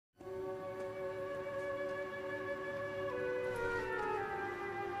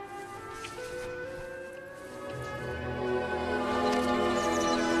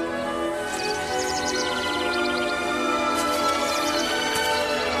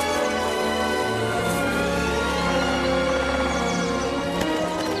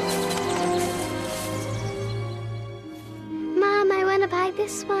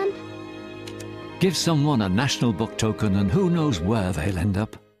Give someone a National Book Token and who knows where they'll end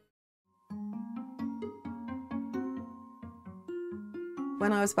up.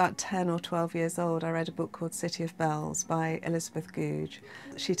 When I was about 10 or 12 years old, I read a book called City of Bells by Elizabeth Goudge.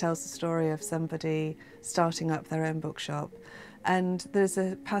 She tells the story of somebody starting up their own bookshop. And there's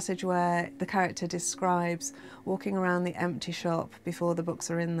a passage where the character describes walking around the empty shop before the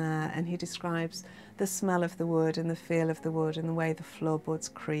books are in there, and he describes the smell of the wood and the feel of the wood and the way the floorboards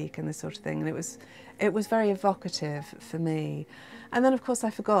creak and this sort of thing. And it was very evocative for me. And then, of course,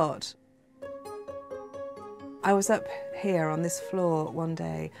 I forgot. I was up here on this floor one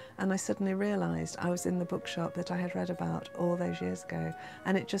day and I suddenly realised I was in the bookshop that I had read about all those years ago,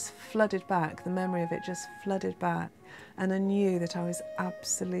 and it just flooded back, the memory of it just flooded back, and I knew that I was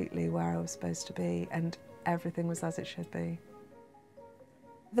absolutely where I was supposed to be and everything was as it should be.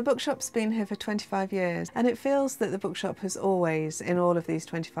 The bookshop's been here for 25 years, and it feels that the bookshop has always, in all of these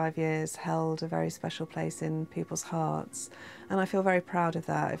 25 years, held a very special place in people's hearts, and I feel very proud of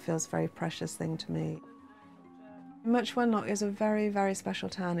that. It feels a very precious thing to me. Much Wenlock is a very, very special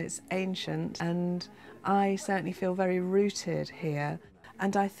town. It's ancient and I certainly feel very rooted here,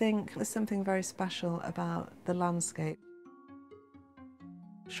 and I think there's something very special about the landscape.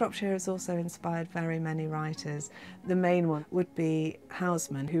 Shropshire has also inspired very many writers. The main one would be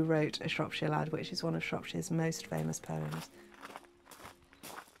Houseman, who wrote A Shropshire Lad, which is one of Shropshire's most famous poems.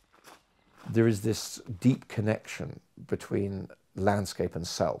 There is this deep connection between landscape and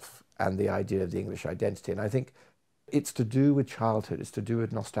self and the idea of the English identity, and I think it's to do with childhood, it's to do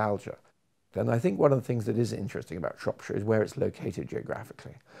with nostalgia. And I think one of the things that is interesting about Shropshire is where it's located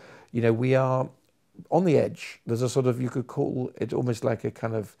geographically. You know, we are on the edge. There's a sort of, you could call it almost like a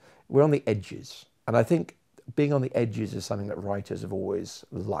kind of, we're on the edges. And I think being on the edges is something that writers have always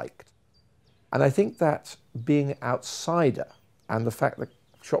liked. And I think that being outsider and the fact that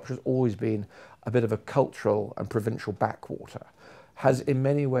Shropshire's always been a bit of a cultural and provincial backwater has in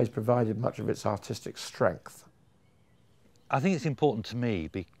many ways provided much of its artistic strength. I think it's important to me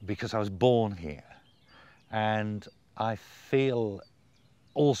because I was born here and I feel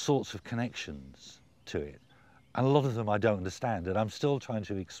all sorts of connections to it, and a lot of them I don't understand and I'm still trying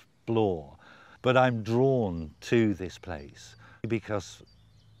to explore, but I'm drawn to this place because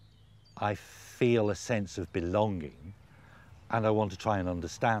I feel a sense of belonging and I want to try and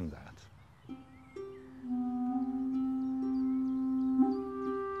understand that.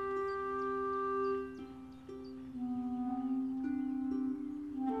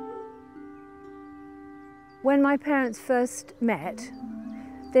 When my parents first met,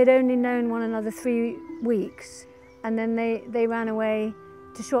 they'd only known one another 3 weeks, and then they ran away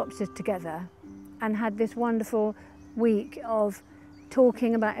to Shropshire together and had this wonderful week of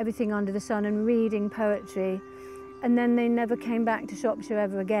talking about everything under the sun and reading poetry, and then they never came back to Shropshire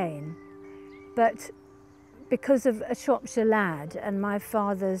ever again. But because of A Shropshire Lad and my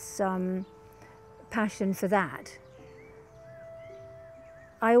father's passion for that,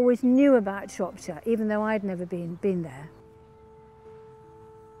 I always knew about Shropshire, even though I'd never been there.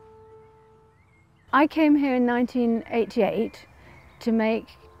 I came here in 1988 to make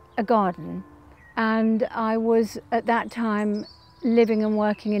a garden, and I was at that time living and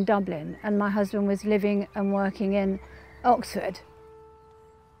working in Dublin, and my husband was living and working in Oxford.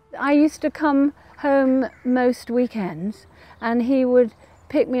 I used to come home most weekends, and he would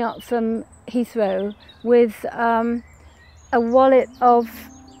pick me up from Heathrow with a wallet of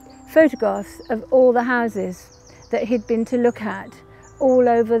photographs of all the houses that he'd been to look at all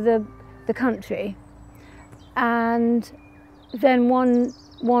over the country. And then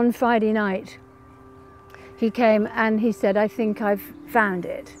one Friday night he came and he said, "I think I've found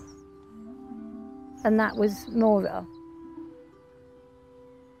it." And that was Morville.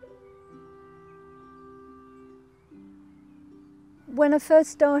 When I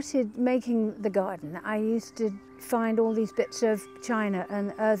first started making the garden, I used to find all these bits of china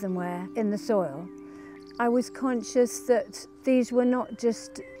and earthenware in the soil. I was conscious that these were not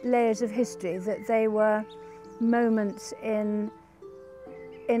just layers of history, that they were moments in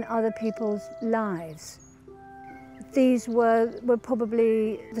other people's lives. These were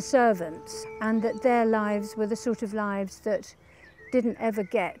probably the servants, and that their lives were the sort of lives that didn't ever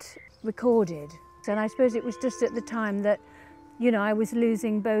get recorded. And I suppose it was just at the time that, you know, I was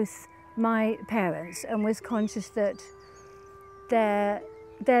losing both my parents and was conscious that their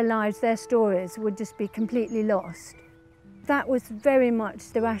lives, their stories would just be completely lost. That was very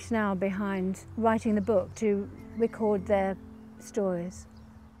much the rationale behind writing the book, to record their stories.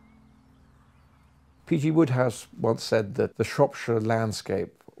 P.G. Wodehouse once said that the Shropshire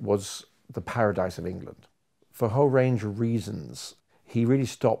landscape was the paradise of England. For a whole range of reasons, he really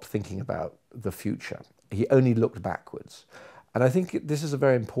stopped thinking about the future. He only looked backwards. And I think this is a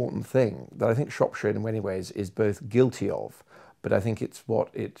very important thing that I think Shropshire in many ways is both guilty of, but I think it's what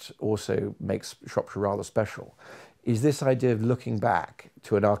it also makes Shropshire rather special, is this idea of looking back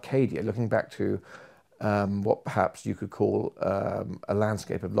to an Arcadia, looking back to what perhaps you could call a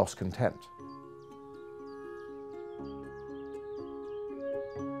landscape of lost content.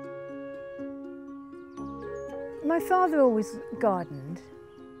 My father always gardened.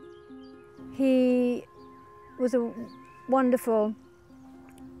 He was a wonderful,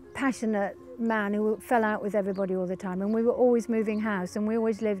 passionate man who fell out with everybody all the time, and we were always moving house, and we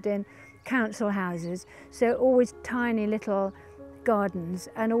always lived in council houses, so always tiny little gardens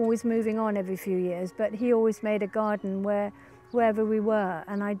and always moving on every few years, but he always made a garden wherever we were,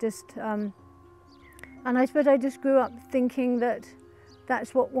 and I suppose I just grew up thinking that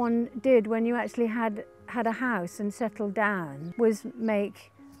that's what one did when you actually had a house and settled down, was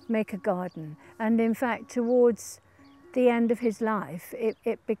make a garden. And in fact, towards the end of his life,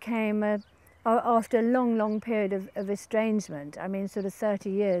 it became after a long period of estrangement, I mean sort of 30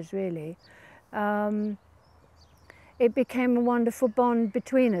 years really, it became a wonderful bond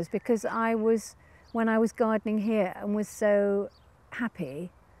between us, because when I was gardening here and was so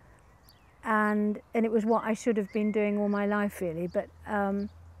happy, and it was what I should have been doing all my life really, but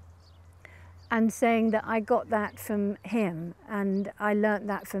and saying that I got that from him, and I learnt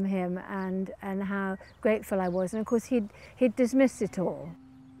that from him, and how grateful I was. And of course he'd dismissed it all.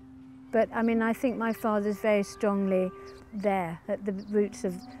 But I mean, I think my father's very strongly there at the roots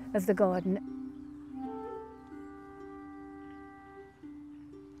of the garden.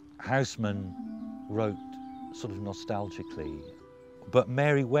 Houseman wrote sort of nostalgically, but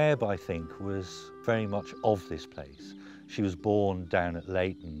Mary Webb, I think, was very much of this place. She was born down at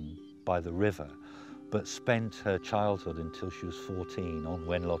Leighton by the river, but spent her childhood until she was 14 on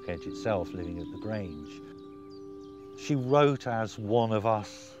Wenlock Edge itself, living at the Grange. She wrote as one of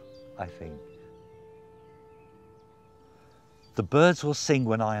us, I think. The birds will sing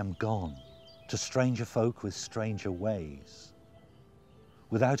when I am gone, to stranger folk with stranger ways.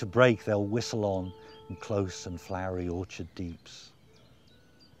 Without a break they'll whistle on in close and flowery orchard deeps,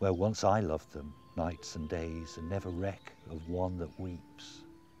 where once I loved them, nights and days, and never reck of one that weeps.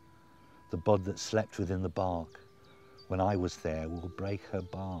 The bud that slept within the bark, when I was there, will break her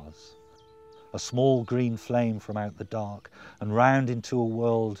bars. A small green flame from out the dark, and round into a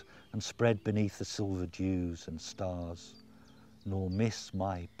world, and spread beneath the silver dews and stars, nor miss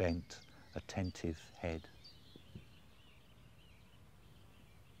my bent, attentive head.